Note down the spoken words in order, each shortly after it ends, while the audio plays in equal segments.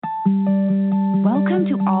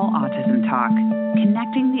Welcome to All Autism Talk,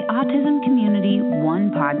 connecting the autism community one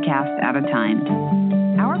podcast at a time.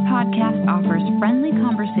 Our podcast offers friendly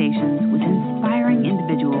conversations with inspiring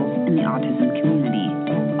individuals in the autism community.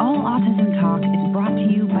 All Autism Talk is brought to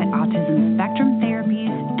you by Autism Spectrum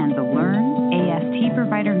Therapies and the Learn AST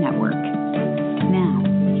Provider Network. Now,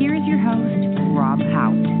 here is your host, Rob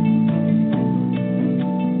Haupt.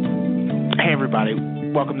 Hey, everybody.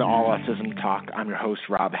 Welcome to All Autism Talk. I'm your host,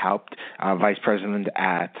 Rob Haupt, Vice President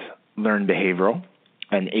at Learn Behavioral,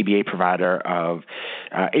 an ABA provider of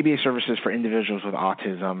ABA services for individuals with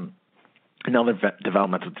autism and other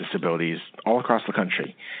developmental disabilities all across the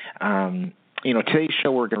country. Today's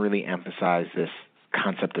show, we're going to really emphasize this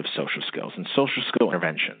concept of social skills and social skill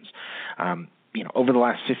interventions. Over the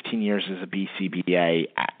last 15 years as a BCBA,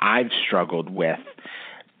 I've struggled with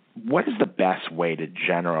what is the best way to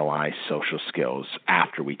generalize social skills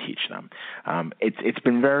after we teach them? It's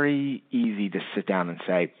been very easy to sit down and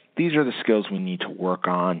say, these are the skills we need to work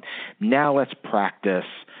on. Now let's practice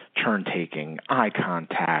turn-taking, eye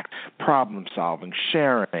contact, problem-solving,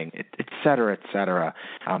 sharing, et cetera, et cetera.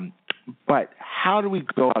 But how do we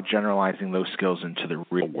go about generalizing those skills into the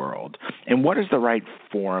real world? And what is the right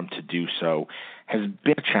forum to do so has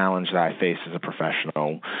been a challenge that I face as a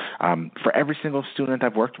professional for every single student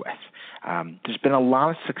I've worked with. There's been a lot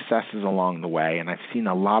of successes along the way, and I've seen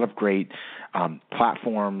a lot of great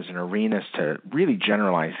platforms and arenas to really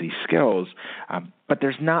generalize these skills, but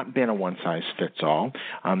there's not been a one-size-fits-all.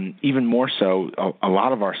 Even more so, a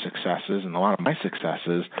lot of our successes and a lot of my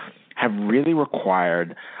successes have really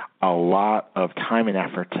required a lot of time and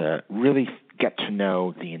effort to really get to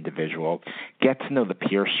know the individual, get to know the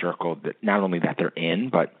peer circle that not only that they're in,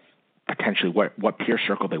 but potentially what peer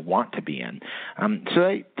circle they want to be in.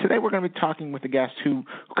 Today we're going to be talking with a guest who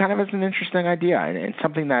kind of has an interesting idea and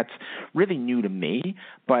something that's really new to me,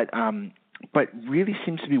 but really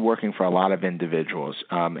seems to be working for a lot of individuals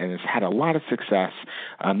and has had a lot of success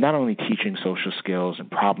not only teaching social skills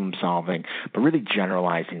and problem solving, but really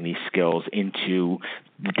generalizing these skills into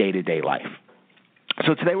day-to-day life.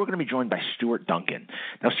 So today we're going to be joined by Stuart Duncan.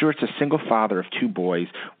 Now, Stuart's a single father of two boys,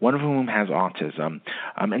 one of whom has autism,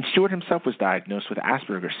 and Stuart himself was diagnosed with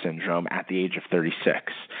Asperger's syndrome at the age of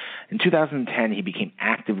 36. In 2010, he became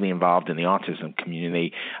actively involved in the autism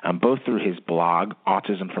community, both through his blog,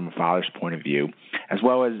 Autism from a Father's Point of View, as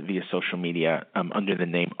well as via social media under the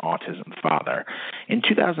name Autism Father. In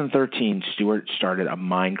 2013, Stuart started a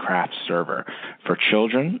Minecraft server for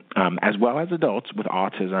children as well as adults with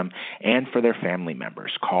autism and for their family members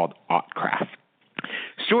called Autcraft.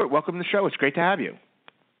 Stuart, welcome to the show. It's great to have you.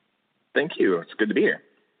 Thank you. It's good to be here.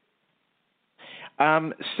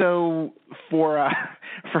 So for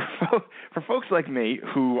folks like me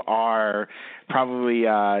who are probably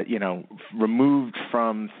removed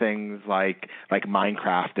from things like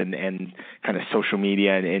Minecraft and kind of social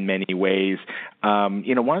media in many ways, why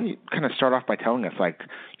don't you kind of start off by telling us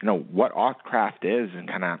what Autcraft is and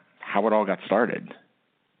kind of how it all got started?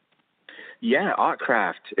 Yeah,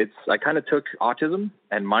 Autcraft. I kind of took autism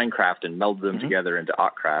and Minecraft and melded them together into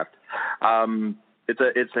Autcraft.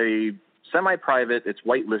 It's a semi-private, it's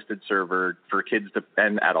whitelisted server for kids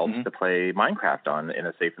and adults to play Minecraft on in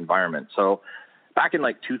a safe environment. So back in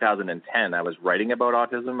 2010, I was writing about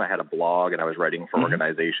autism. I had a blog and I was writing for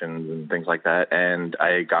organizations and things like that. And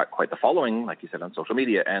I got quite the following, like you said, on social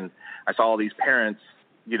media. And I saw all these parents,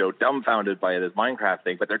 dumbfounded by this Minecraft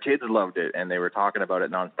thing, but their kids loved it and they were talking about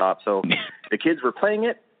it nonstop. So the kids were playing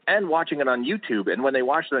it and watching it on YouTube. And when they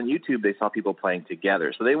watched it on YouTube, they saw people playing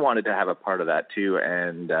together. So they wanted to have a part of that too.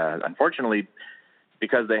 And unfortunately,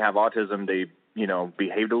 because they have autism, they,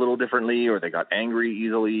 behaved a little differently, or they got angry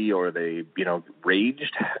easily, or they,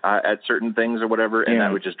 raged at certain things or whatever. And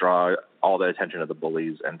that would just draw all the attention of the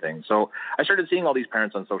bullies and things. So I started seeing all these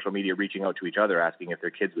parents on social media reaching out to each other, asking if their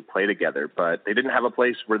kids would play together, but they didn't have a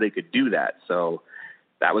place where they could do that. So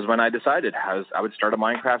that was when I decided I would start a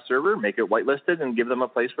Minecraft server, make it whitelisted, and give them a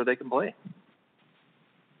place where they can play.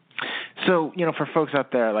 So, for folks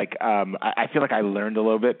out there, I feel like I learned a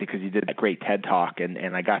little bit because you did that great TED Talk, and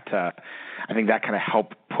I think that kind of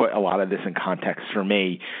helped put a lot of this in context for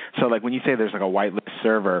me. So, when you say there's a whitelist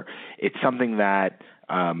server, it's something that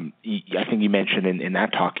I think you mentioned in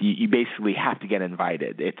that talk, you basically have to get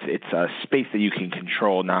invited. It's a space that you can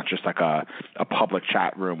control, not just a public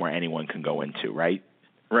chat room where anyone can go into, right?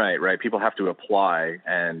 Right. People have to apply,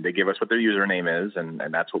 and they give us what their username is, and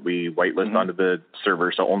that's what we whitelist onto the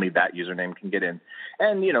server, so only that username can get in.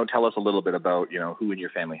 And, tell us a little bit about, who in your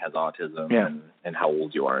family has autism and how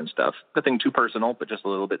old you are and stuff. Nothing too personal, but just a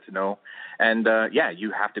little bit to know. And,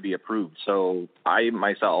 you have to be approved. So I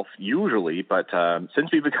myself, usually, but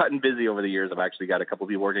since we've gotten busy over the years, I've actually got a couple of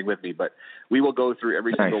people working with me, but we will go through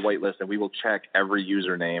every single whitelist, and we will check every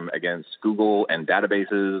username against Google and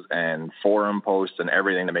databases and forum posts and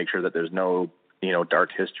everything to make sure that there's no, dark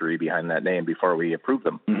history behind that name before we approve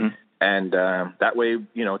them. And that way,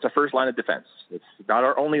 it's a first line of defense. It's not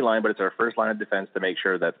our only line, but it's our first line of defense to make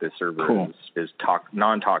sure that this server is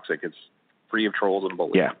non-toxic. It's free of trolls and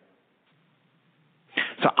bullies. Yeah.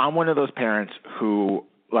 So I'm one of those parents who,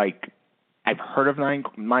 I've heard of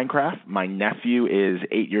Minecraft. My nephew is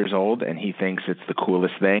 8 years old, and he thinks it's the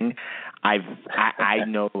coolest thing. I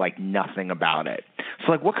know nothing about it.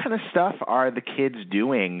 So what kind of stuff are the kids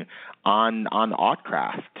doing on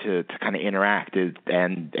Autcraft to kind of interact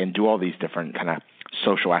and do all these different kind of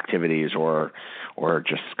social activities or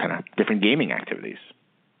just kind of different gaming activities?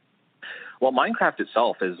 Well, Minecraft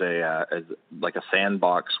itself is a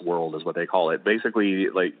sandbox world, is what they call it. Basically,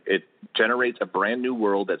 it generates a brand new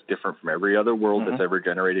world that's different from every other world that's ever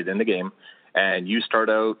generated in the game. And you start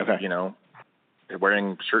out,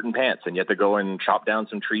 wearing shirt and pants, and you have to go and chop down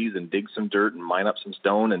some trees and dig some dirt and mine up some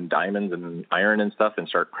stone and diamonds and iron and stuff and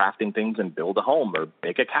start crafting things and build a home or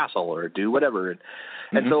make a castle or do whatever.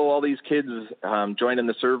 And so all these kids join in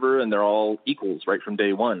the server, and they're all equals right from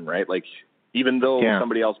day one, right? Even though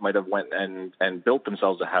somebody else might have went and built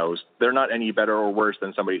themselves a house, they're not any better or worse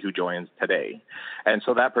than somebody who joins today. And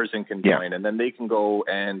so that person can join, and then they can go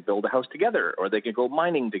and build a house together, or they can go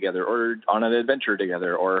mining together, or on an adventure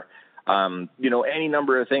together, or any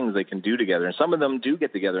number of things they can do together. And some of them do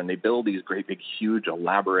get together and they build these great big huge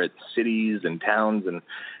elaborate cities and towns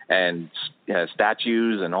and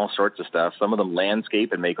statues and all sorts of stuff. Some of them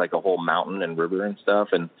landscape and make a whole mountain and river and stuff.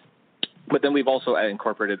 But then we've also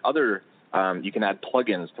incorporated other you can add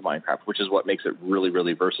plugins to Minecraft, which is what makes it really,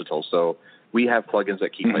 really versatile. So we have plugins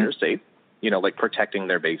that keep players safe, protecting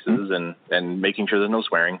their bases and making sure there's no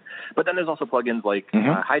swearing. But then there's also plugins like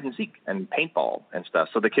hide and seek and paintball and stuff.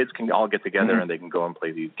 So the kids can all get together and they can go and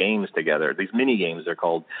play these games together. These mini games, they're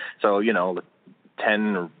called. So,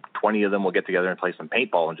 10 or 20 of them will get together and play some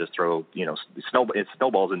paintball and just throw, it's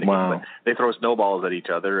snowballs in the game. But they throw snowballs at each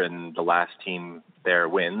other, and the last team there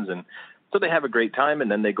wins. And so they have a great time, and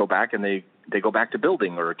then they go back and they go back to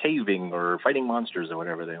building or caving or fighting monsters or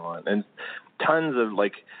whatever they want. And tons of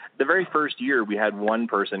the very first year we had one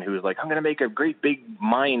person who was I'm going to make a great big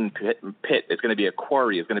mine pit. It's going to be a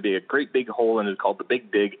quarry. It's going to be a great big hole, and it's called the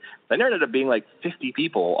Big Dig. And there ended up being 50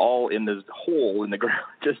 people all in this hole in the ground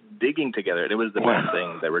just digging together. And it was the best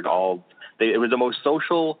thing. They were it was the most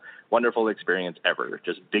social, wonderful experience ever,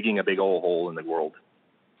 just digging a big old hole in the world.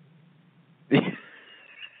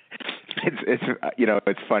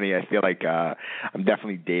 It's funny. I feel I'm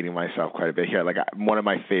definitely dating myself quite a bit here. One of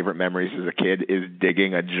my favorite memories as a kid is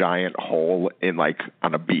digging a giant hole in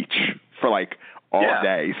on a beach for all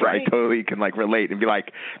day. So I totally can relate and be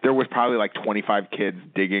there was probably 25 kids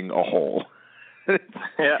digging a hole. And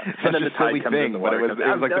then the tide comes in the water. It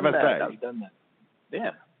was the best day. I've done that.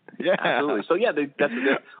 Yeah. Yeah, absolutely. So that's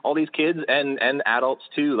all these kids and adults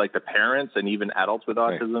too, the parents and even adults with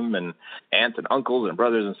autism and aunts and uncles and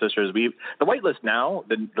brothers and sisters. The whitelist now,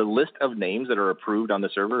 the list of names that are approved on the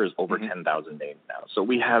server is over 10,000 names now. So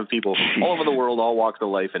we have people all over the world, all walks of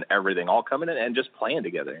life and everything, all coming in and just playing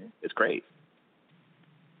together. It's great.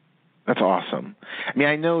 That's awesome. I mean,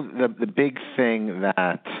 I know the big thing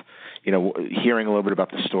that, hearing a little bit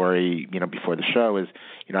about the story, before the show is,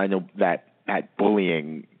 I know that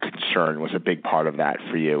bullying concern was a big part of that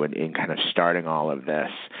for you in kind of starting all of this.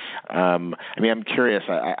 I'm curious.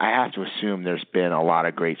 I have to assume there's been a lot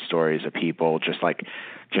of great stories of people just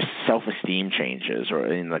self-esteem changes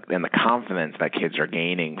or in the confidence that kids are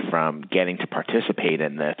gaining from getting to participate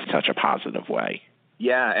in this in such a positive way.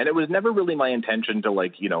 Yeah, and it was never really my intention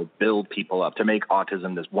to build people up, to make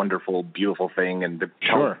autism this wonderful, beautiful thing and to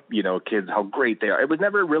tell, kids how great they are. It was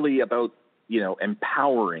never really about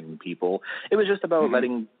empowering people. It was just about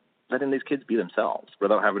letting these kids be themselves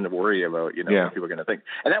without having to worry about, what people are going to think.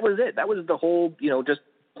 And that was it. That was the whole, just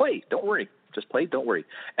play, don't worry. Just play, don't worry.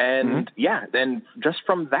 And then just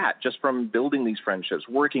from building these friendships,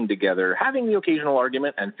 working together, having the occasional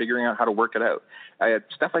argument and figuring out how to work it out,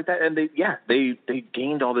 stuff like that. And they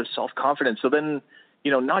gained all this self-confidence. So then,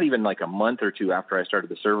 not even like a month or two after I started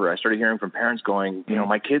the server, I started hearing from parents going,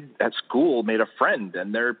 my kid at school made a friend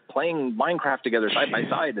and they're playing Minecraft together side by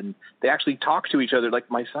side and they actually talk to each other. Like,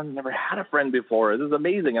 my son never had a friend before. This is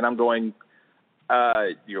amazing. And I'm going,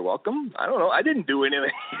 you're welcome. I don't know. I didn't do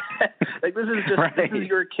anything. Like, this is just, right. This is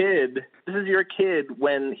your kid. This is your kid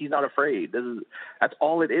when he's not afraid. That's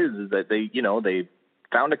all it is that they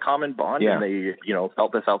found a common bond, and they,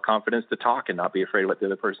 felt the self-confidence to talk and not be afraid of what the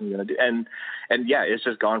other person's going to do. And it's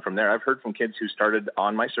just gone from there. I've heard from kids who started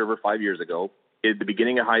on my server 5 years ago at the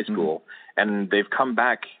beginning of high school, and they've come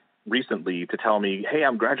back recently to tell me, hey,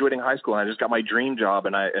 I'm graduating high school and I just got my dream job,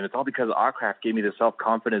 and it's all because Autcraft gave me the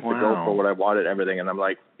self-confidence to go for what I wanted and everything. And I'm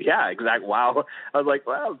like, yeah, exactly. Wow. I was like,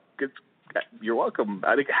 wow, you're welcome.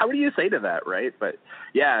 I think, how do you say to that, right? But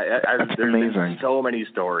yeah, there's been so many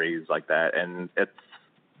stories like that, and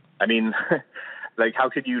like, how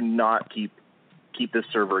could you not keep this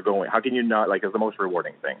server going? How can you not, like, it's the most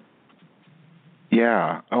rewarding thing.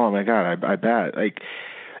 Yeah. Oh my God. I bet. Like,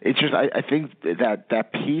 it's just, I think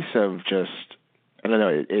that piece of just, I don't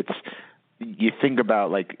know, it's, you think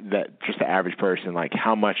about like that, just the average person, like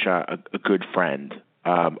how much a good friend,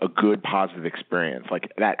 a good positive experience,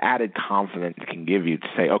 like that added confidence can give you to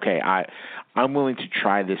say, okay, I'm willing to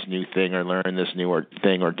try this new thing or learn this new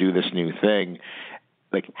thing or do this new thing.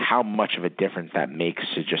 Like how much of a difference that makes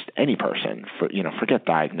to just any person. Forget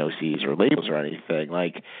diagnoses or labels or anything.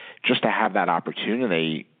 Like, just to have that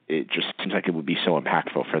opportunity, it just seems like it would be so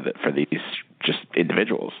impactful for these just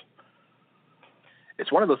individuals.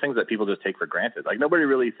 It's one of those things that people just take for granted. Like, nobody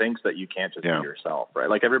really thinks that you can't just be yourself, right?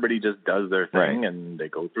 Like, everybody just does their thing and they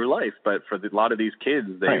go through life. But for a lot of these kids,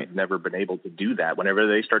 they've never been able to do that. Whenever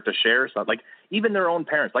they start to share something, like even their own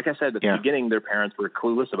parents, like I said at the beginning, their parents were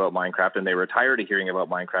clueless about Minecraft, and they were tired of hearing about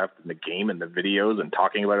Minecraft and the game and the videos and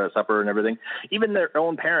talking about it at supper and everything. Even their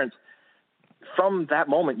own parents, from that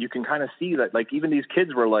moment, you can kind of see that, like, even these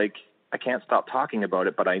kids were like, I can't stop talking about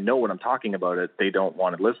it, but I know when I'm talking about it, they don't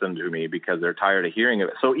want to listen to me because they're tired of hearing it.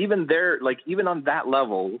 So even even on that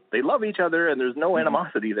level, they love each other and there's no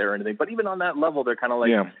animosity there or anything. But even on that level, they're kind of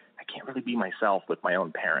like, I can't really be myself with my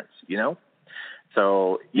own parents,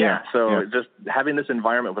 So, just having this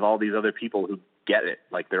environment with all these other people who get it,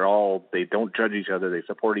 like they don't judge each other. They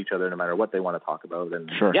support each other no matter what they want to talk about.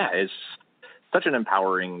 And it's such an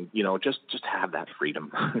empowering, just have that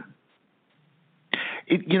freedom.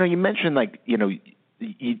 You mentioned, like,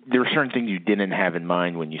 there were certain things you didn't have in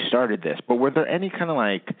mind when you started this, but were there any kind of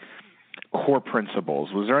like core principles?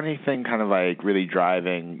 Was there anything kind of like really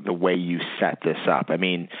driving the way you set this up? I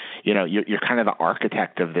mean, you're kind of the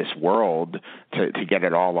architect of this world to get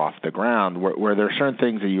it all off the ground. Were there certain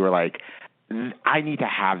things that you were like, I need to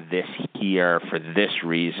have this here for this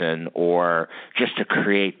reason, or just to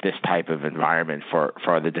create this type of environment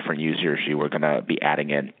for the different users you were going to be adding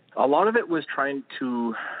in? A lot of it was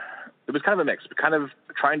it was kind of a mix, kind of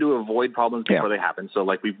trying to avoid problems before they happen. So,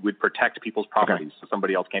 like, we would protect people's properties so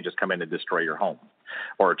somebody else can't just come in and destroy your home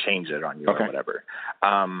or change it on you or whatever.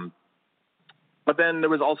 But then there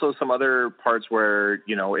was also some other parts where,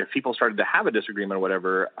 if people started to have a disagreement or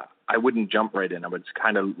whatever, I wouldn't jump right in. I would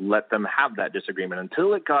kind of let them have that disagreement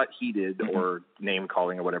until it got heated or name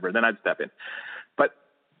calling or whatever. Then I'd step in. But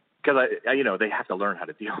because they have to learn how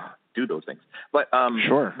to do those things. But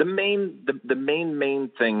the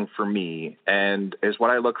main thing for me and is what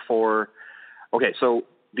I look for. Okay, so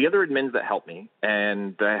the other admins that help me,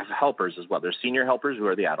 and I have helpers as well. There's senior helpers who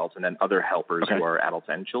are the adults, and then other helpers who are adults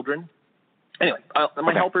and children. Anyway,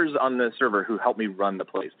 my helpers on the server who help me run the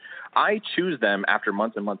place, I choose them after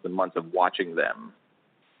months and months and months of watching them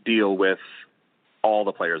deal with all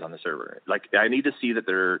the players on the server. Like, I need to see that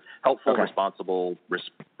they're helpful, responsible,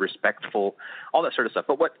 respectful, all that sort of stuff.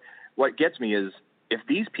 But what gets me is if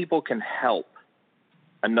these people can help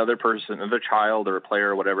another person, another child or a player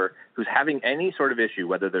or whatever, who's having any sort of issue,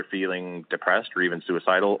 whether they're feeling depressed or even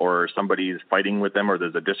suicidal, or somebody's fighting with them, or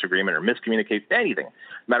there's a disagreement or miscommunicate, anything, no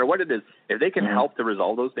matter what it is, if they can help to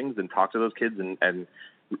resolve those things and talk to those kids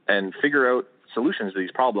and figure out solutions to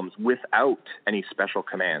these problems without any special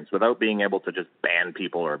commands, without being able to just ban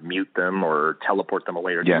people or mute them or teleport them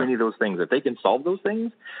away or do any of those things, if they can solve those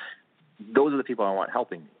things, those are the people I want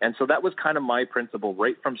helping me. And so that was kind of my principle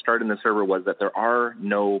right from starting the server, was that there are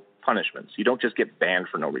no punishments. You don't just get banned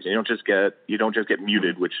for no reason. You don't just get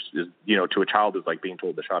muted, which is, to a child is like being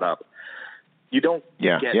told to shut up. You don't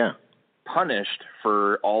get punished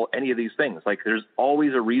for any of these things. Like, there's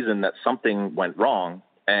always a reason that something went wrong.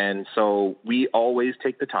 And so we always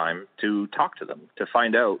take the time to talk to them, to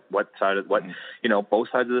find out both sides of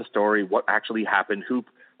the story, what actually happened,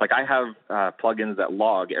 Like I have plugins that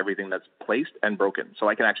log everything that's placed and broken, so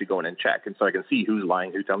I can actually go in and check, and so I can see who's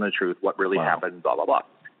lying, who's telling the truth, what really happened, blah blah blah.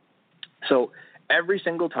 So every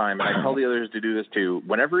single time, and I tell the others to do this too,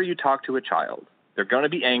 whenever you talk to a child, they're going to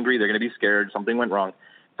be angry, they're going to be scared, something went wrong.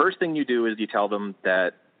 First thing you do is you tell them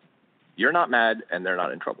that you're not mad and they're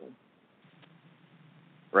not in trouble.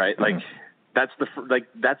 Right? Like that's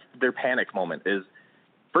their panic moment is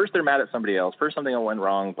first they're mad at somebody else, first something went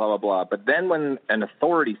wrong, blah, blah, blah. But then when an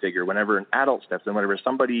authority figure, whenever an adult steps in, whenever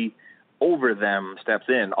somebody over them steps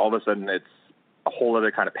in, all of a sudden it's a whole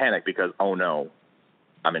other kind of panic because, oh no,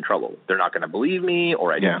 I'm in trouble. They're not going to believe me,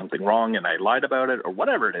 or I did something wrong and I lied about it, or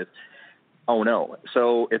whatever it is. Oh no.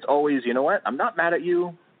 So it's always, you know what? I'm not mad at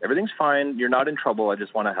you. Everything's fine. You're not in trouble. I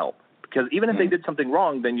just want to help. Because even if they did something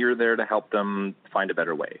wrong, then you're there to help them find a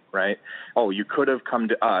better way, right? Oh, you could have come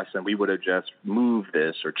to us and we would have just moved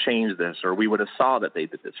this or changed this, or we would have saw that they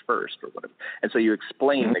did this first or whatever. And so you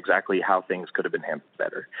explain exactly how things could have been handled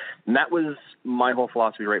better. And that was my whole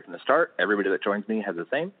philosophy right from the start. Everybody that joins me has the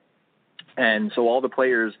same. And so all the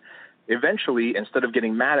players eventually, instead of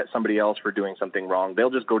getting mad at somebody else for doing something wrong, they'll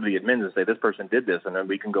just go to the admins and say, this person did this, and then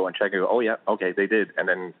we can go and check and go, oh, yeah, okay, they did. And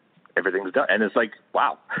then everything's done. And it's like,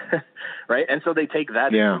 wow, right? And so they take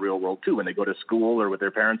that into the real world, too, when they go to school or with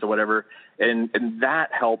their parents or whatever. And that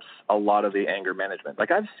helps a lot of the anger management.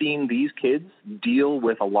 Like I've seen these kids deal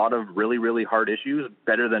with a lot of really, really hard issues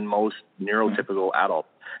better than most neurotypical adults,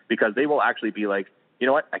 because they will actually be like, you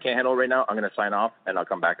know what, I can't handle it right now. I'm going to sign off and I'll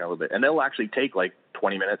come back in a little bit. And they'll actually take like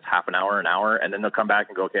 20 minutes, half an hour, and then they'll come back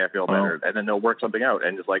and go, okay, I feel better. And then they'll work something out.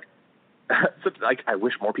 And just like, I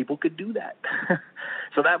wish more people could do that.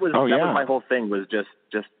 So that was my whole thing, was just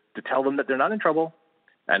to tell them that they're not in trouble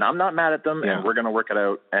and I'm not mad at them and we're going to work it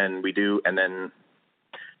out. And we do. And then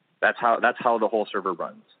that's how the whole server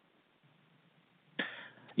runs.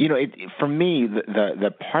 You know, for me,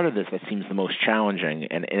 the part of this that seems the most challenging,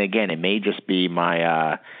 and again, it may just be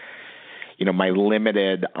my, my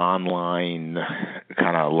limited online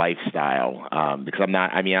kind of lifestyle, because I'm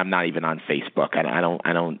not even on Facebook. I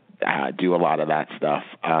don't do a lot of that stuff.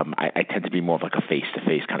 I tend to be more of like a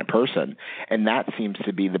face-to-face kind of person, and that seems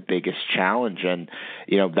to be the biggest challenge. And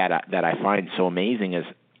that I find so amazing is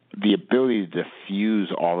the ability to diffuse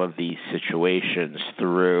all of these situations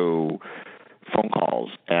through phone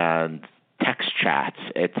calls and text chats.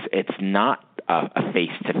 It's not a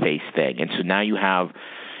face-to-face thing. And so now you have,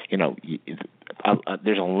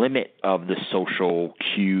 there's a limit of the social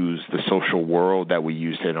cues, the social world that we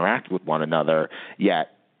use to interact with one another,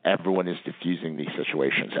 yet everyone is diffusing these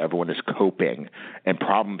situations. Everyone is coping and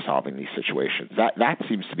problem-solving these situations. That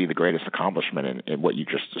seems to be the greatest accomplishment in what you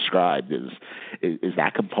just described is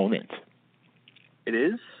that component. It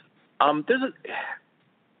is.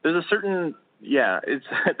 There's a certain... Yeah,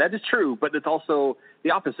 that is true, but it's also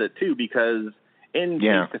the opposite too, because in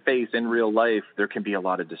face-to-face, in real life, there can be a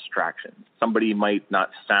lot of distractions. Somebody might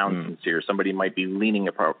not sound sincere. Somebody might be leaning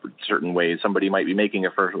a certain way. Somebody might be making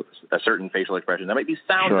a certain facial expression. There might be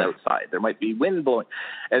sound outside. There might be wind blowing.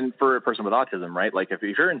 And for a person with autism, right, like if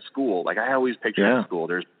you're in school, like I always picture in school,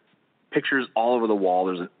 there's pictures all over the wall.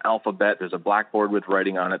 There's an alphabet. There's a blackboard with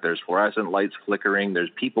writing on it. There's fluorescent lights flickering. There's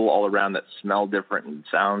people all around that smell different and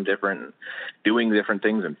sound different and doing different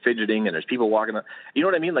things and fidgeting. And there's people walking. You know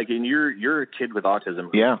what I mean? Like, you're a kid with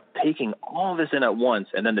autism taking all this in at once.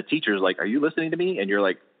 And then the teacher's like, are you listening to me? And you're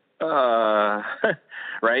like,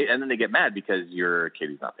 right? And then they get mad because you're a kid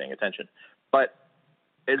who's not paying attention. But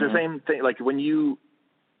it's the same thing. Like when you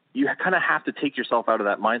kind of have to take yourself out of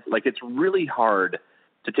that mindset. Like it's really hard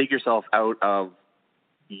to take yourself out of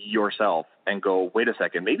yourself and go, wait a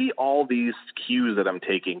second, maybe all these cues that I'm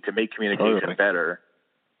taking to make communication better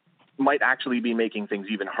might actually be making things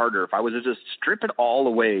even harder. If I was to just strip it all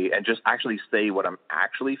away and just actually say what I'm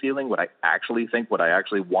actually feeling, what I actually think, what I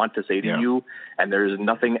actually want to say to you, and there's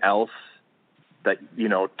nothing else that,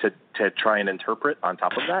 to try and interpret on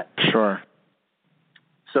top of that. Sure.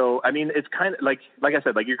 So, I mean, it's kind of like I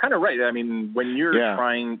said, like you're kind of right. I mean, when you're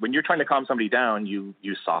trying to calm somebody down, you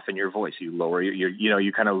soften your voice, you lower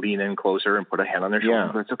you kind of lean in closer and put a hand on their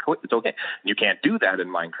shoulder. It's okay. You can't do that in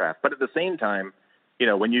Minecraft. But at the same time,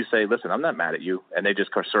 when you say, listen, I'm not mad at you, and they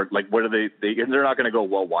just sort of like, what are they're not going to go,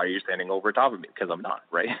 well, why are you standing over top of me? Because I'm not,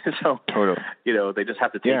 right? So, they just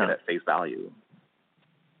have to take it at face value.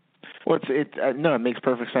 Well, it makes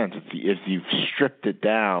perfect sense. If you've stripped it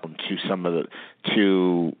down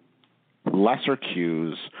to lesser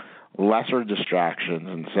cues, lesser distractions,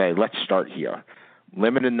 and say, let's start here.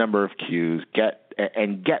 Limited number of cues, get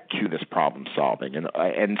to this problem solving,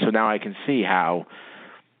 and so now I can see how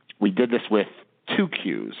we did this with two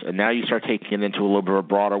cues, and now you start taking it into a little bit of a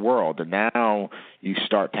broader world, and now you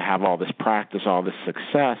start to have all this practice, all this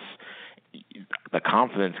success, the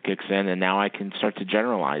confidence kicks in, and now I can start to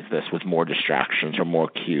generalize this with more distractions or more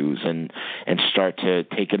cues, and start to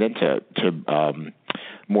take it into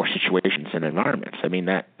more situations and environments. I mean,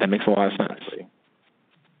 that makes a lot of sense.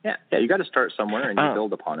 Yeah, you got to start somewhere and you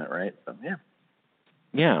build upon it, right? So, yeah.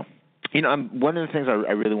 Yeah. You know, one of the things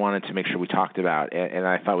I really wanted to make sure we talked about, and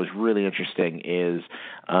I thought was really interesting, is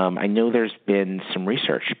I know there's been some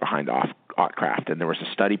research behind Autcraft, and there was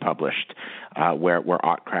a study published where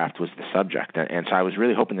Autcraft was the subject, and so I was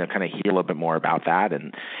really hoping to kind of hear a little bit more about that,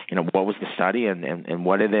 and what was the study, and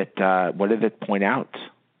what did it point out?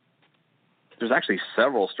 There's actually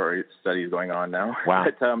several studies going on now. Wow.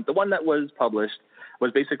 But the one that was published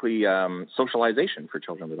was basically socialization for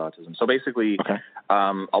children with autism. So basically,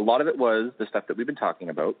 a lot of it was the stuff that we've been talking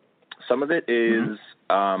about. Some of it is,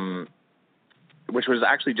 which was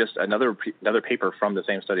actually just another paper from the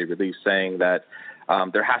same study released, saying that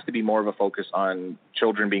there has to be more of a focus on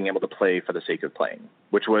children being able to play for the sake of playing,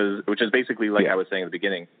 which is basically, like I was saying at the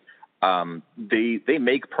beginning, they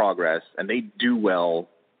make progress and they do well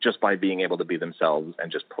just by being able to be themselves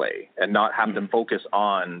and just play and not have to focus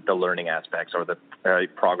on the learning aspects or the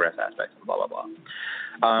progress aspects, blah, blah,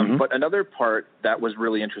 blah. But another part that was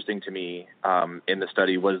really interesting to me in the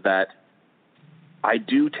study was that I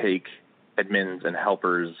do take admins and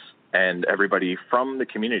helpers and everybody from the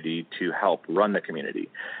community to help run the community.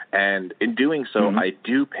 And in doing so, I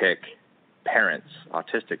do pick parents,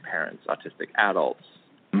 autistic adults,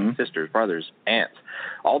 sisters, brothers, aunts,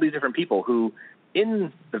 all these different people who,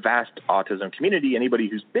 in the vast autism community, anybody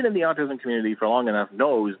who's been in the autism community for long enough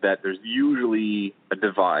knows that there's usually a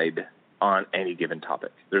divide on any given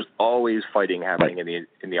topic. There's always fighting happening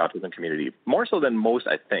in the autism community. More so than most,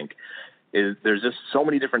 I think, is there's just so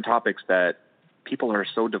many different topics that people are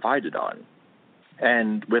so divided on.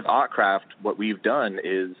 And with Autcraft, what I've done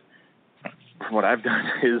is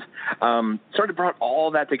sort of brought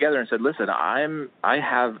all that together and said, listen, I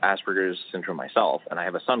have Asperger's syndrome myself, and I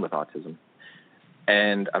have a son with autism.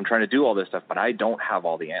 And I'm trying to do all this stuff, but I don't have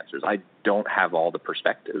all the answers. I don't have all the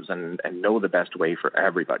perspectives and know the best way for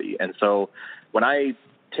everybody. And so when I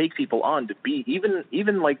take people on to be,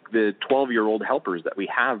 even like the 12-year-old helpers that we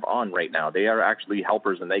have on right now, they are actually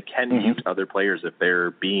helpers and they can mute other players if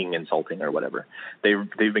they're being insulting or whatever.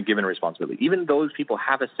 They've been given responsibility. Even those people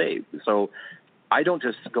have a say. So I don't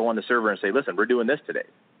just go on the server and say, listen, we're doing this today.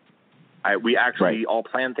 We actually all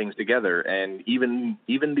plan things together, and even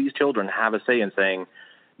these children have a say in saying,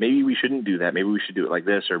 maybe we shouldn't do that, maybe we should do it like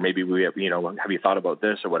this, or maybe we have you thought about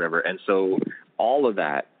this or whatever. And so all of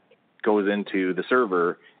that goes into the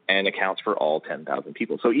server and accounts for all 10,000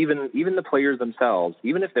 people. So even the players themselves,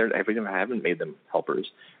 even if I haven't made them helpers,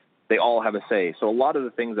 they all have a say. So a lot of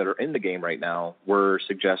the things that are in the game right now were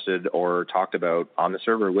suggested or talked about on the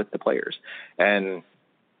server with the players. And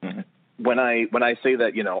when I say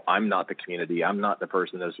that, I'm not the community, I'm not the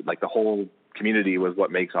person that's like, the whole community was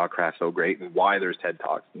what makes Autcraft so great and why there's TED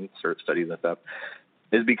Talks and search studies and stuff,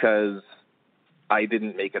 is because I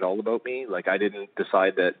didn't make it all about me. Like, I didn't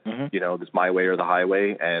decide that, it's my way or the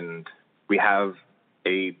highway. And we have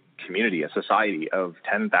a community, a society of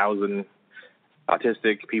 10,000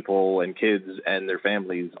 autistic people and kids and their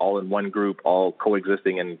families all in one group, all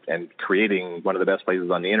coexisting and creating one of the best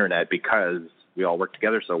places on the internet because we all work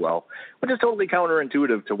together so well, which is totally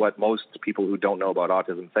counterintuitive to what most people who don't know about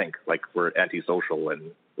autism think, like we're antisocial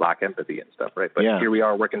and lack empathy and stuff, right? But here we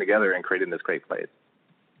are working together and creating this great place.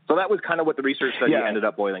 So that was kind of what the research study ended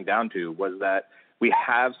up boiling down to, was that we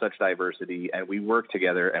have such diversity and we work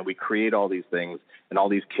together and we create all these things, and all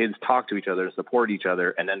these kids talk to each other, support each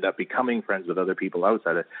other, and end up becoming friends with other people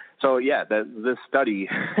outside it. So this study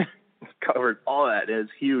covered all that. It's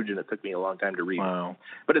huge, and it took me a long time to read. Wow.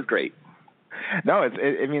 But it's great. No,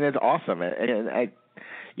 it's awesome, and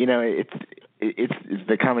it's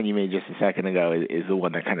the comment you made just a second ago is the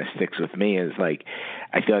one that kind of sticks with me. Is like,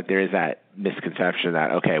 I feel like there is that misconception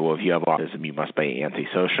that, okay, well, if you have autism, you must be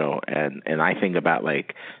antisocial, and I think about,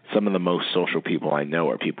 like, some of the most social people I know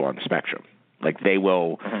are people on the spectrum. Like, they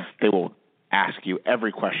will ask you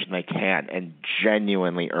every question they can and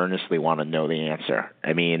genuinely, earnestly want to know the answer.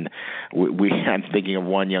 I mean, I'm thinking of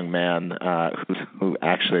one young man who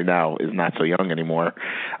actually now is not so young anymore.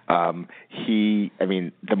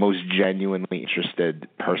 The most genuinely interested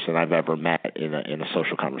person I've ever met in a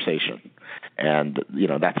social conversation. And,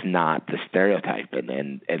 that's not the stereotype.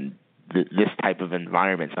 And this type of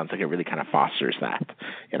environment sounds like it really kind of fosters that,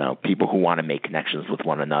 people who want to make connections with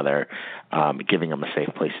one another, giving them a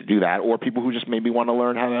safe place to do that, or people who just maybe want to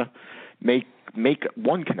learn how to make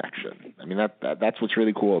one connection. I mean, that's what's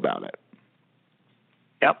really cool about it.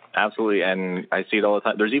 Yep, absolutely. And I see it all the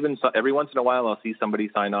time. There's even every once in a while I'll see somebody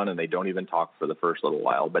sign on and they don't even talk for the first little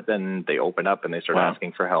while, but then they open up and they start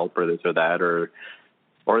asking for help or this or that, or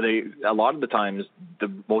they, a lot of the times,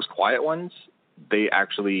 the most quiet ones, they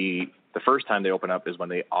actually, the first time they open up is when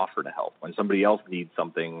they offer to help. When somebody else needs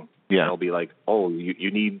something, they'll be like, "Oh,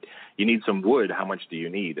 you need some wood. How much do you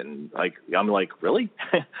need?" And like, I'm like, "Really?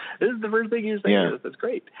 This is the first thing you're saying? Yeah. That's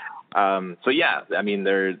great." So yeah, I mean,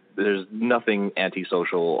 there's nothing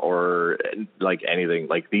antisocial or like anything.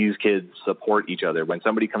 Like, these kids support each other. When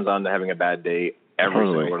somebody comes on to having a bad day, every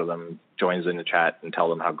single one of them joins in the chat and tell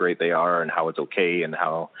them how great they are and how it's okay and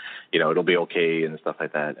how, it'll be okay and stuff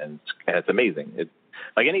like that. And it's amazing. It's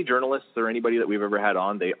like any journalists or anybody that we've ever had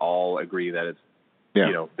on, they all agree that it's,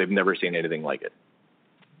 they've never seen anything like it.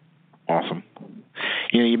 Awesome.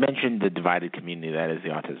 You mentioned the divided community that is the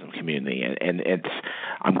autism community, and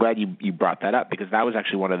I'm glad you brought that up, because that was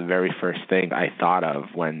actually one of the very first things I thought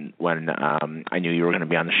of when I knew you were going to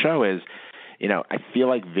be on the show is, I feel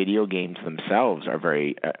like video games themselves are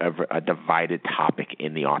very a divided topic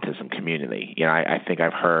in the autism community. I think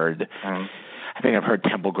I've heard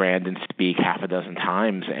Temple Grandin speak half a dozen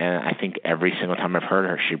times, and I think every single time I've heard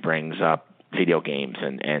her, she brings up video games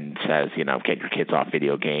and says, get your kids off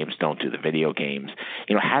video games, don't do the video games.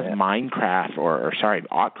 Has Minecraft or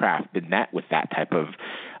Autcraft been met with that type of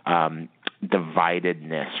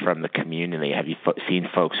dividedness from the community? Have you seen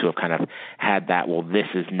folks who have kind of had that, well, this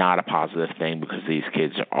is not a positive thing because these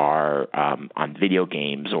kids are on video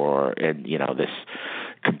games or in, this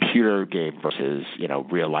computer game versus,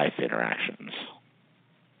 real life interactions?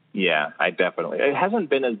 Yeah, it hasn't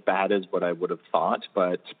been as bad as what I would have thought,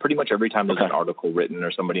 but pretty much every time there's an article written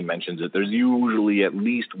or somebody mentions it, there's usually at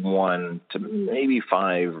least 1 to maybe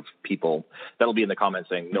 5 people that'll be in the comments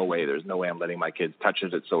saying, "No way, there's no way I'm letting my kids touch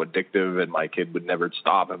it. It's so addictive, and my kid would never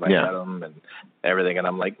stop if I let him," and everything. And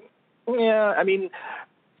I'm like, yeah, I mean,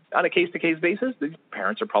 on a case-to-case basis, the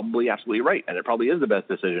parents are probably absolutely right, and it probably is the best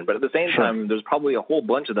decision. But at the same time, there's probably a whole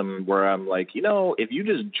bunch of them where I'm like, if you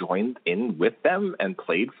just joined in with them and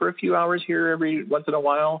played for a few hours here every once in a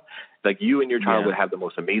while, like, you and your child would have the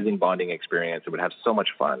most amazing bonding experience. It would have so much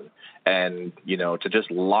fun. And, to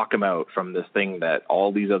just lock them out from this thing that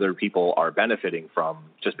all these other people are benefiting from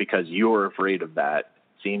just because you're afraid of that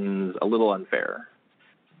seems a little unfair.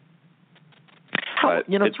 But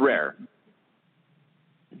it's rare.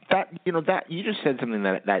 That you just said something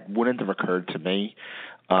that wouldn't have occurred to me,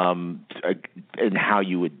 and how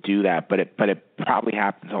you would do that, but it probably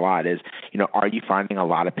happens a lot. Is are you finding a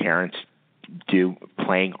lot of parents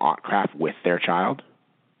playing Autcraft with their child?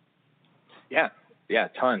 Yeah,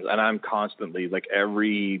 tons. And I'm constantly, like,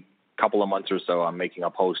 every couple of months or so, I'm making a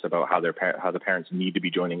post about how the parents need to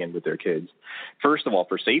be joining in with their kids. First of all,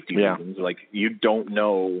 for safety reasons, like, you don't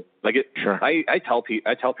know, like it. Sure. I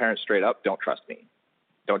tell parents straight up, don't trust me.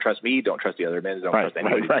 Don't trust me. Don't trust the other men. Don't trust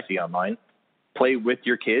anybody you see online. Play with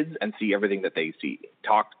your kids and see everything that they see.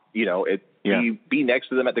 Talk, be next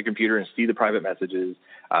to them at the computer and see the private messages.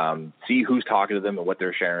 See who's talking to them and what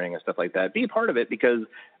they're sharing and stuff like that. Be a part of it, because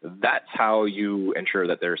that's how you ensure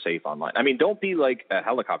that they're safe online. I mean, don't be like a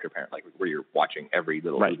helicopter parent, like where you're watching every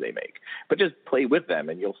little move they make, but just play with them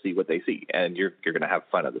and you'll see what they see, and you're going to have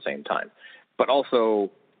fun at the same time. But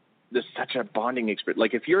also, there's such a bonding experience.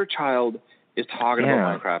 Like, if your child is talking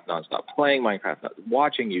about Minecraft nonstop, playing Minecraft,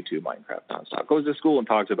 watching YouTube Minecraft nonstop, goes to school and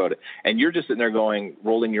talks about it, and you're just sitting there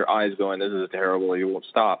rolling your eyes going, "This is terrible, you won't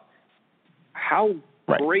stop." How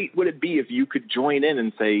great would it be if you could join in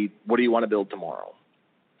and say, "What do you want to build tomorrow?"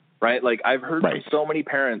 Right? Like, I've heard from so many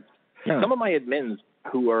parents, some of my admins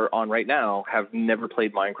who are on right now have never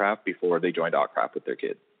played Minecraft before they joined Autcraft with their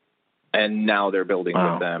kids. And now they're building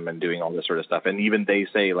with them and doing all this sort of stuff. And even they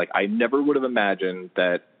say, like, I never would have imagined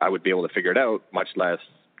that I would be able to figure it out, much less,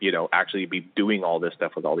 actually be doing all this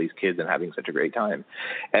stuff with all these kids and having such a great time.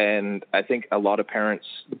 And I think a lot of parents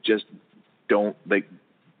just don't,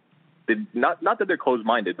 not that they're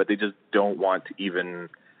closed-minded, but they just don't want to even,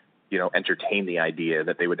 entertain the idea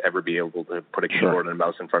that they would ever be able to put a keyboard and a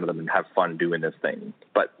mouse in front of them and have fun doing this thing.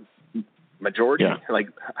 But majority,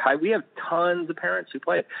 we have tons of parents who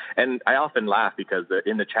play it. And I often laugh because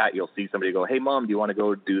in the chat, you'll see somebody go, "Hey, Mom, do you want to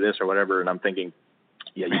go do this or whatever?" And I'm thinking,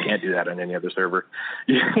 yeah, you can't do that on any other server.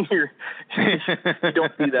 You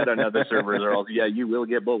don't see that on other servers, or else, you will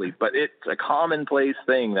get bullied. But it's a commonplace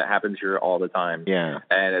thing that happens here all the time. Yeah.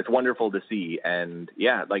 And it's wonderful to see. And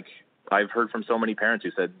like, I've heard from so many parents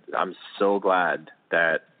who said, "I'm so glad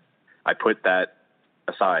that I put that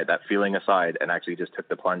feeling aside, and actually just took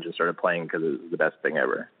the plunge and started playing, because it was the best thing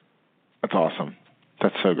ever." That's awesome.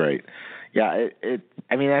 That's so great. Yeah,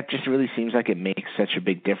 I mean, that just really seems like it makes such a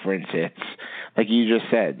big difference. It's like you just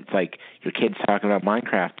said, it's like your kid's talking about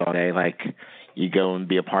Minecraft all day, like you go and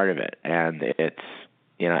be a part of it. And it's,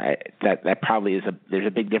 that probably there's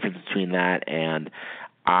a big difference between that and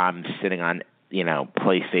I'm sitting on,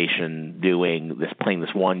 PlayStation playing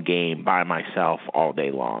this one game by myself all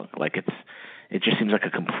day long. Like it just seems like a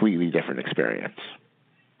completely different experience.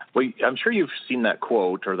 Well, I'm sure you've seen that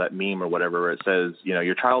quote or that meme or whatever where it says,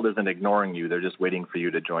 your child isn't ignoring you. They're just waiting for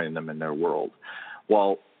you to join them in their world.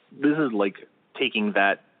 Well, this is like taking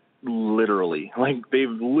that literally. Like they've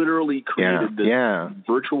literally created this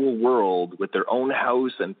virtual world with their own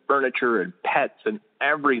house and furniture and pets and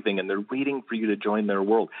everything, and they're waiting for you to join their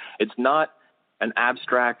world. It's not an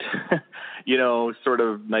abstract, sort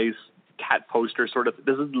of nice cat poster sort of.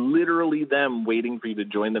 This is literally them waiting for you to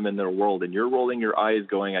join them in their world, and you're rolling your eyes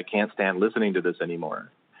going, I can't stand listening to this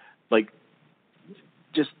anymore. Like,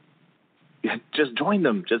 just join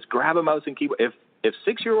them. Just grab a mouse and keyboard. If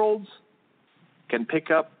 6-year-olds can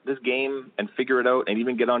pick up this game and figure it out and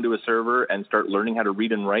even get onto a server and start learning how to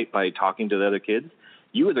read and write by talking to the other kids,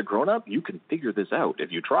 you as a grown-up, you can figure this out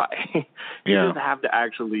if you try. You just have to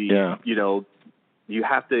actually, you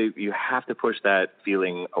have to push that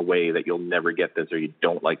feeling away that you'll never get this or you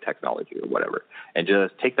don't like technology or whatever, and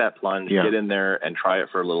just take that plunge, get in there and try it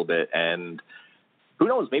for a little bit. And who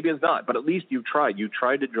knows, maybe it's not, but at least you've tried. You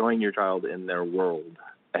tried to join your child in their world,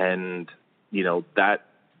 and that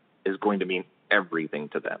is going to mean everything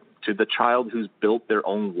to them. To the child who's built their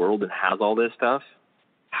own world and has all this stuff,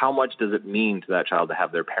 how much does it mean to that child to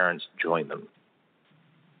have their parents join them?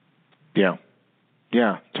 Yeah,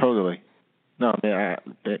 totally. No,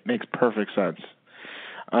 it makes perfect sense.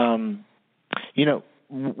 One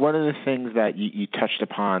of the things that you touched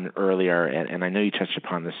upon earlier, and I know you touched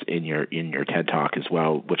upon this in your TED Talk as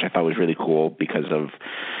well, which I thought was really cool because of,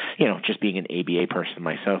 just being an ABA person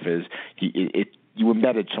myself, is you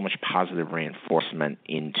embedded so much positive reinforcement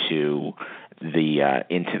into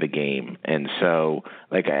the game. And so,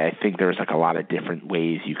 like, I think there was like a lot of different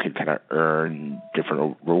ways you could kind of earn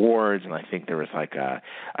different rewards. And I think there was like a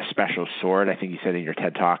special sword, I think you said in your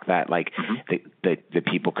TED Talk, that like the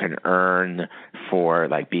people can earn for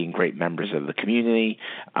like being great members of the community.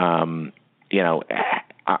 I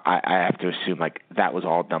have to assume like that was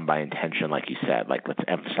all done by intention, like you said, like let's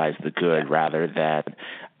emphasize the good rather than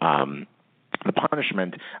the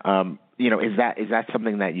punishment. Is that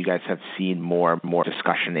something that you guys have seen more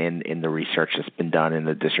discussion in the research that's been done in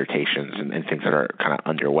the dissertations and things that are kind of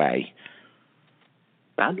underway?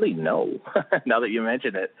 Sadly, no. Now that you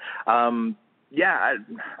mention it, I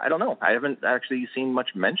don't know. I haven't actually seen much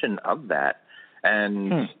mention of that,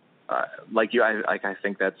 and I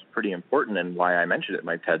think that's pretty important, and why I mentioned it in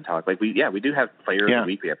my TED Talk. Like we do have Player of the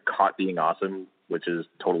Week. We have Caught Being Awesome, which is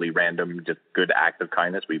totally random, just good act of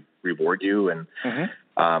kindness. We reward you, and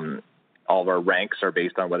all of our ranks are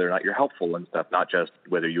based on whether or not you're helpful and stuff, not just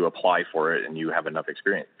whether you apply for it and you have enough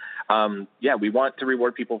experience. We want to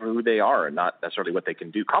reward people for who they are and not necessarily what they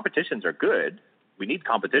can do. Competitions are good. We need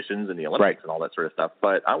competitions in the Olympics and all that sort of stuff,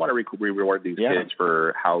 but I want to reward these kids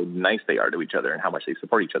for how nice they are to each other and how much they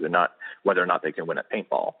support each other, not whether or not they can win at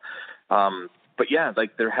paintball.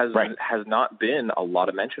 There has not been a lot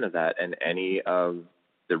of mention of that in any of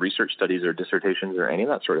the research studies or dissertations or any of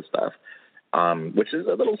that sort of stuff, which is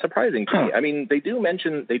a little surprising to me. I mean, they do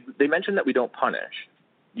mention they mention that we don't punish.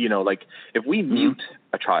 Like if we mute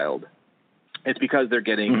a child, it's because they're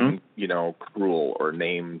getting cruel or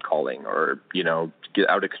name calling or get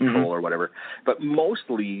out of control or whatever. But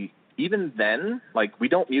mostly, even then, like, we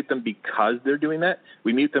don't mute them because they're doing that.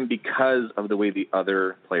 We mute them because of the way the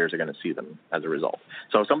other players are going to see them as a result.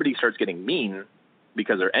 So if somebody starts getting mean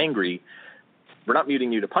because they're angry, we're not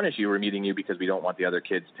muting you to punish you. We're muting you because we don't want the other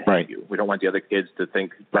kids to hate you. We don't want the other kids to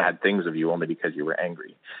think bad things of you only because you were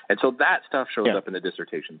angry. And so that stuff shows up in the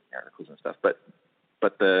dissertation articles and stuff. But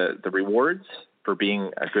the rewards for being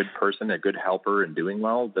a good person, a good helper, and doing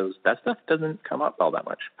well, that stuff doesn't come up all that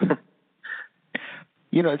much.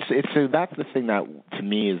 So that's the thing that to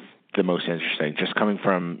me is the most interesting. Just coming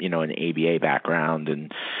from an ABA background,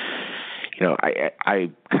 and I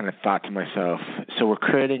kind of thought to myself, so we're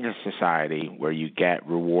creating a society where you get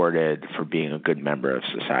rewarded for being a good member of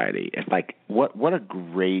society. It's like what a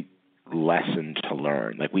great lesson to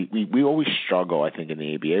learn. Like we always struggle, I think, in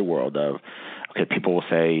the ABA world of, okay, people will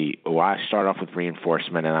say, I start off with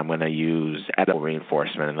reinforcement and I'm going to use edible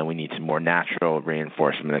reinforcement, and then we need some more natural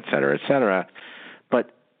reinforcement, et cetera, et cetera.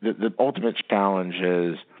 But the ultimate challenge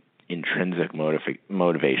is intrinsic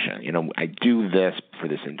motivation. I do this for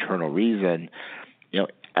this internal reason.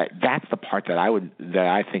 that's the part that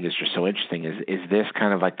I think is just so interesting. Is this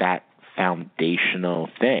kind of like that foundational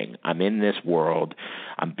thing? I'm in this world.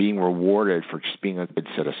 I'm being rewarded for just being a good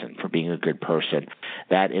citizen, for being a good person.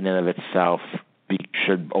 That in and of itself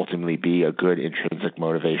should ultimately be a good intrinsic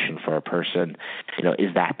motivation for a person.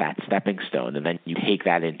 Is that stepping stone? And then you take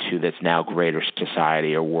that into this now greater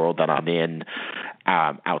society or world that I'm in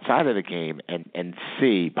outside of the game and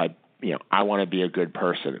see by, I want to be a good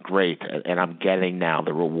person. Great. And I'm getting now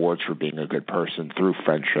the rewards for being a good person through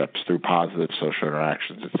friendships, through positive social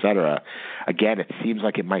interactions, et cetera. Again, it seems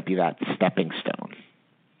like it might be that stepping stone.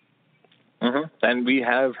 Mm-hmm. And we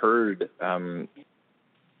have heard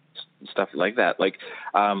stuff like that. Like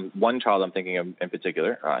one child I'm thinking of in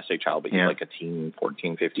particular, I say child, but he's like a teen,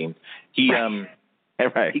 14, 15. He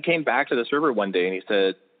he came back to the server one day and he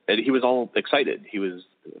said, and he was all excited. He was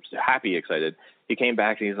happy, excited. He came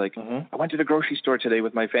back and he's like, I went to the grocery store today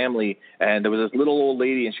with my family, and there was this little old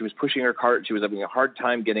lady, and she was pushing her cart. She was having a hard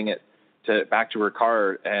time getting it back to her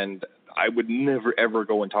car, and I would never, ever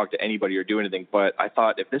go and talk to anybody or do anything. But I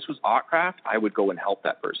thought if this was Autcraft, I would go and help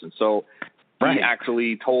that person. So he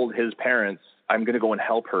actually told his parents, I'm going to go and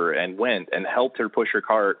help her, and went and helped her push her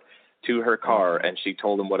cart to her car, and she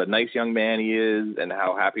told him what a nice young man he is and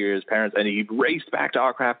how happy are his parents, and he raced back to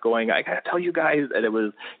Autcraft going, I gotta tell you guys,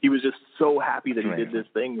 and he was just so happy that he did this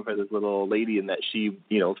thing for this little lady, and that she,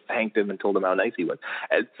 thanked him and told him how nice he was.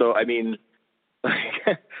 And so, I mean,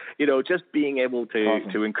 just being able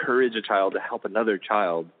to encourage a child to help another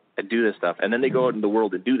child and do this stuff, and then they go out in the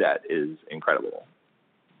world and do that is incredible.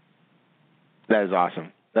 That is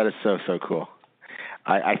awesome. That is so, so cool.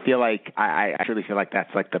 I feel like I actually feel like that's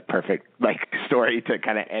like the perfect story to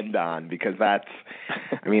kind of end on, because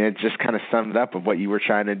it just kind of sums up of what you were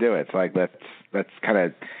trying to do. It's like let's kind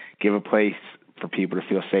of give a place for people to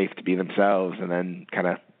feel safe to be themselves, and then kind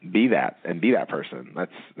of be that person.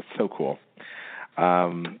 That's so cool.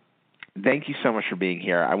 Thank you so much for being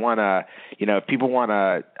here. I want to, if people want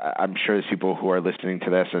to, I'm sure there's people who are listening to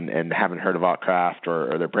this and haven't heard of Autcraft,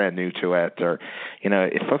 or they're brand new to it, or,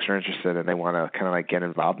 if folks are interested and they want to kind of get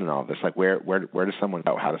involved in all of this, where does someone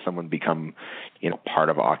go? How does someone become, part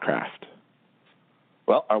of Autcraft?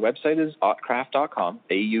 Well, our website is autcraft.com,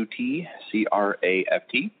 AUTCRAFT,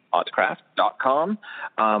 autcraft.com.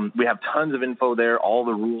 We have tons of info there, all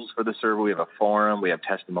the rules for the server. We have a forum, we have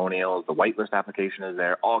testimonials, the whitelist application is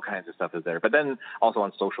there, all kinds of stuff is there. But then also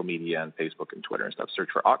on social media and Facebook and Twitter and stuff, search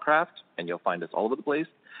for Autcraft, and you'll find us all over the place.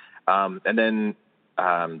 And then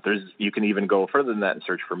you can even go further than that and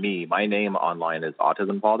search for me. My name online is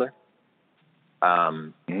Autism Father.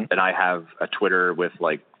 And I have a Twitter with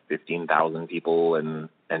 15,000 people and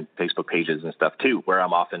Facebook pages and stuff too, where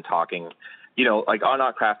I'm often talking, on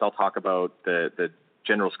Autcraft, I'll talk about the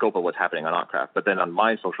general scope of what's happening on Autcraft, but then on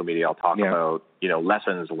my social media, I'll talk about,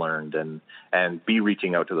 lessons learned and be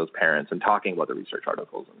reaching out to those parents and talking about the research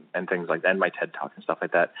articles and things like that, and my TED Talk and stuff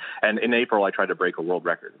like that. And in April, I tried to break a world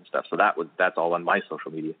record and stuff. So that's all on my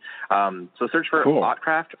social media. So search for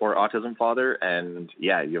Autcraft or Autism Father. And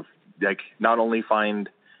you'll not only find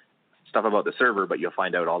stuff about the server, but you'll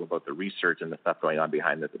find out all about the research and the stuff going on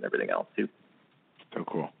behind this and everything else too. So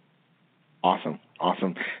cool. Awesome.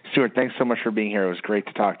 Stuart, thanks so much for being here. It was great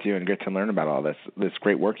to talk to you and great to learn about all this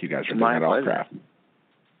great work you guys are doing at Autcraft.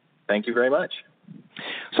 Thank you very much.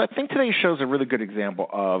 So I think today's show is a really good example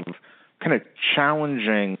of kind of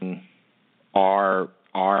challenging our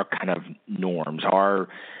kind of norms, our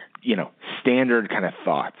standard kind of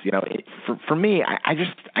thoughts. For me,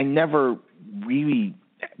 I never really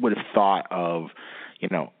would have thought of,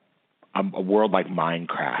 a world like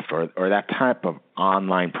Minecraft or that type of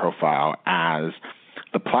online profile as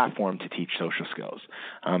the platform to teach social skills.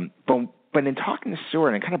 But in talking to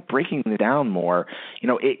Stuart and kind of breaking it down more,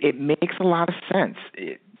 it makes a lot of sense.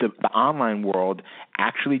 The online world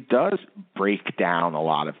actually does break down a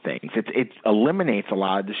lot of things. It eliminates a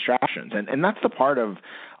lot of distractions. And that's the part of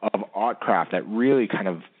Autcraft that really kind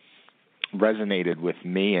of resonated with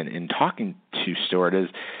me in talking to Stuart is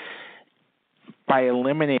by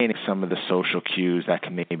eliminating some of the social cues that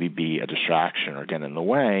can maybe be a distraction or get in the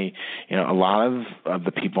way, a lot of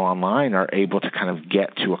the people online are able to kind of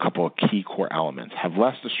get to a couple of key core elements, have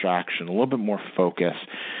less distraction, a little bit more focus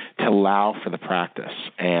to allow for the practice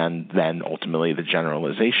and then ultimately the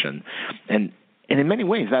generalization. And in many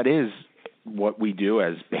ways, that is what we do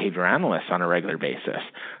as behavior analysts on a regular basis,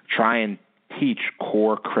 try and teach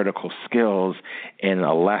core critical skills in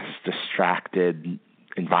a less distracted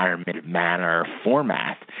environment, manner,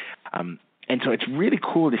 format. And so it's really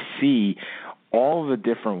cool to see all the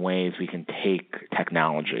different ways we can take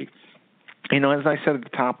technology. As I said at the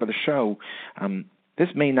top of the show, this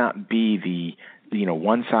may not be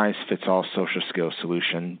one-size-fits-all social skills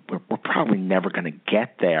solution. We're probably never going to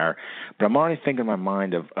get there, but I'm already thinking in my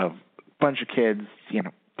mind of a bunch of kids,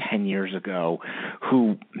 10 years ago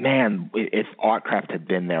who, man, if Artcraft had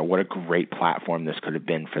been there, what a great platform this could have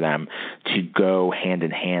been for them to go hand in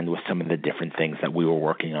hand with some of the different things that we were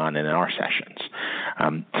working on in our sessions.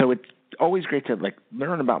 So it's always great to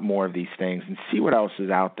learn about more of these things and see what else is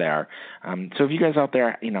out there. So if you guys out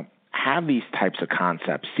there, have these types of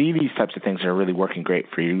concepts, see these types of things that are really working great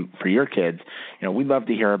for you, for your kids, we'd love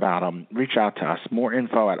to hear about them. Reach out to us. More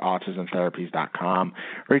info at autismtherapies.com.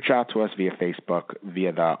 Reach out to us via Facebook,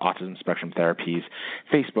 via the Autism Spectrum Therapies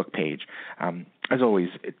Facebook page. As always,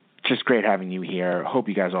 it's just great having you here. Hope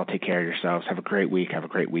you guys all take care of yourselves. Have a great week. Have a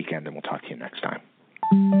great weekend, and we'll talk to you next time.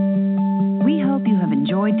 We hope you have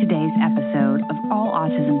enjoyed today's episode of All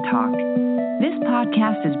Autism Talk. This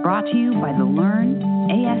podcast is brought to you by the Learn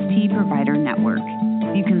AST Provider Network.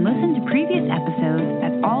 You can listen to previous episodes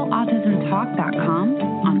at allautismtalk.com,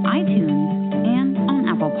 on iTunes, and on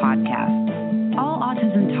Apple Podcasts. All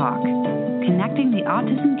Autism Talk, connecting the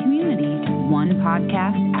autism community one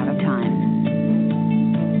podcast at a time.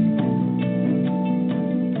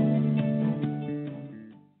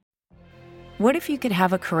 What if you could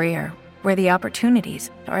have a career where the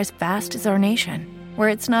opportunities are as vast as our nation, where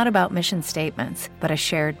it's not about mission statements, but a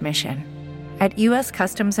shared mission? At U.S.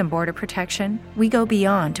 Customs and Border Protection, we go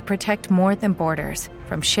beyond to protect more than borders.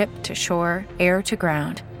 From ship to shore, air to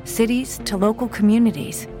ground, cities to local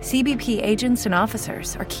communities, CBP agents and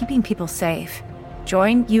officers are keeping people safe.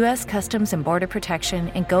 Join U.S. Customs and Border Protection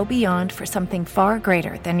and go beyond for something far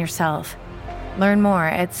greater than yourself. Learn more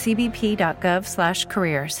at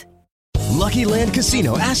cbp.gov/careers. Lucky Land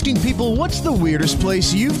Casino, asking people, what's the weirdest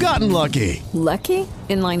place you've gotten lucky? Lucky?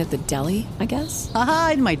 In line at the deli, I guess?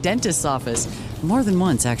 Aha, in my dentist's office. More than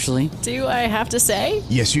once, actually. Do I have to say?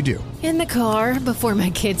 Yes, you do. In the car before my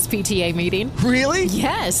kids' PTA meeting. Really?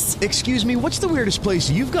 Yes. Excuse me, what's the weirdest place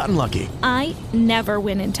you've gotten lucky? I never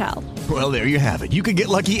win and tell. Well, there you have it. You can get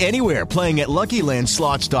lucky anywhere, playing at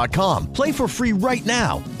LuckyLandSlots.com. Play for free right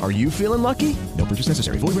now. Are you feeling lucky? No purchase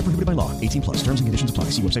necessary. Void where prohibited by law. 18+. Terms and conditions apply.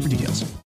 See website for details.